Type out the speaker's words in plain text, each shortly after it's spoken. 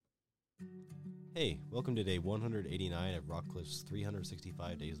Hey, welcome to day 189 of Rockcliffe's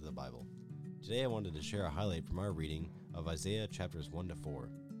 365 Days of the Bible. Today I wanted to share a highlight from our reading of Isaiah chapters 1 to 4.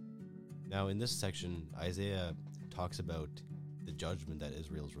 Now, in this section, Isaiah talks about the judgment that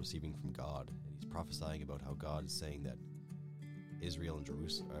Israel is receiving from God, and he's prophesying about how God is saying that Israel and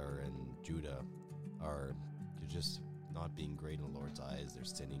Judah are just not being great in the Lord's eyes. They're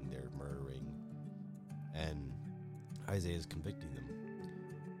sinning, they're murdering, and Isaiah is convicting them.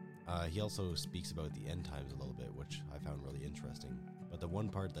 He also speaks about the end times a little bit, which I found really interesting. But the one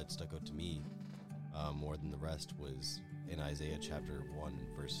part that stuck out to me more than the rest was in Isaiah chapter 1,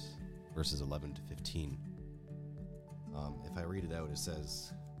 verses 11 to 15. If I read it out, it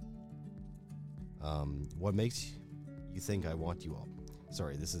says, what makes you think I want you all?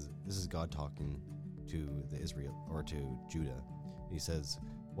 Sorry, this is God talking to to Judah. He says,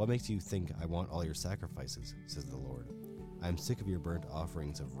 what makes you think I want all your sacrifices, says the Lord. I am sick of your burnt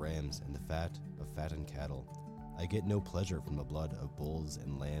offerings of rams and the fat of fattened cattle. I get no pleasure from the blood of bulls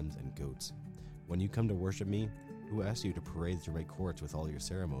and lambs and goats. When you come to worship me, who asked you to parade through my courts with all your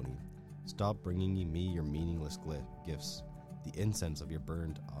ceremony? Stop bringing me your meaningless gifts. The incense of your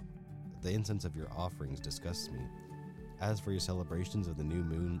offerings disgusts me. As for your celebrations of the new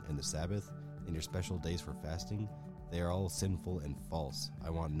moon and the Sabbath, and your special days for fasting, they are all sinful and false.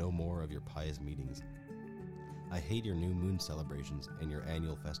 I want no more of your pious meetings. I hate your new moon celebrations and your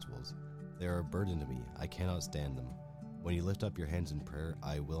annual festivals. They are a burden to me. I cannot stand them. When you lift up your hands in prayer,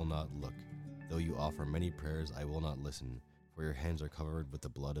 I will not look. Though you offer many prayers, I will not listen, for your hands are covered with the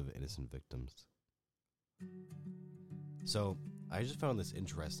blood of innocent victims. So, I just found this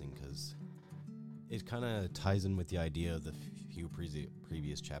interesting because it kind of ties in with the idea of the few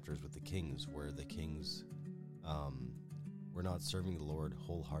previous chapters with the kings, where the kings were not serving the Lord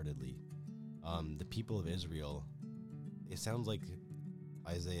wholeheartedly. The people of Israel, it sounds like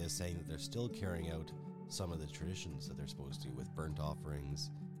Isaiah is saying that they're still carrying out some of the traditions that they're supposed to with burnt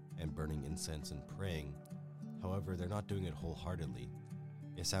offerings and burning incense and praying. However, they're not doing it wholeheartedly.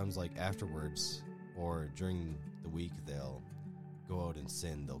 It sounds like afterwards or during the week they'll go out and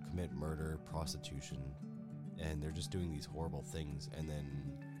sin. They'll commit murder, prostitution, and they're just doing these horrible things and then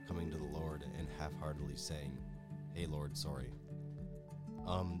coming to the Lord and half-heartedly saying, hey Lord, sorry.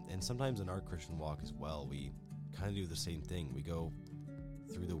 And sometimes in our Christian walk as well, we kind of do the same thing. We go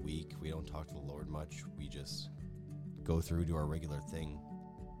through the week, we don't talk to the Lord much, we just go through to our regular thing,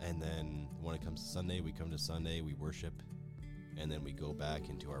 and then when it comes to Sunday, we come to Sunday, we worship, and then we go back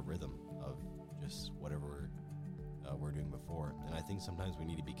into our rhythm of just whatever we're doing before. And I think sometimes we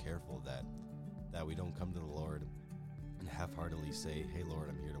need to be careful that we don't come to the Lord and half-heartedly say, hey Lord,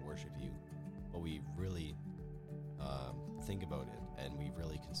 I'm here to worship you, but we really think about it and we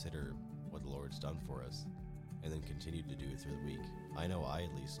really consider what the Lord's done for us and then continue to do it through the week. I know I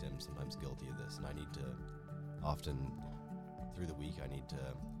at least am sometimes guilty of this, and I need to often through the week I need to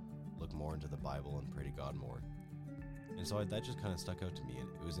look more into the Bible and pray to God more. And so that just kind of stuck out to me, and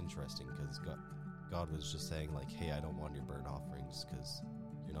it was interesting because God was just saying like, hey, I don't want your burnt offerings because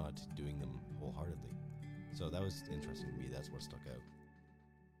you're not doing them wholeheartedly. So that was interesting to me. That's what stuck out.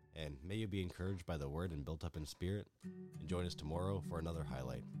 And may you be encouraged by the word and built up in spirit. And join us tomorrow for another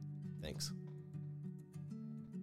highlight. Thanks.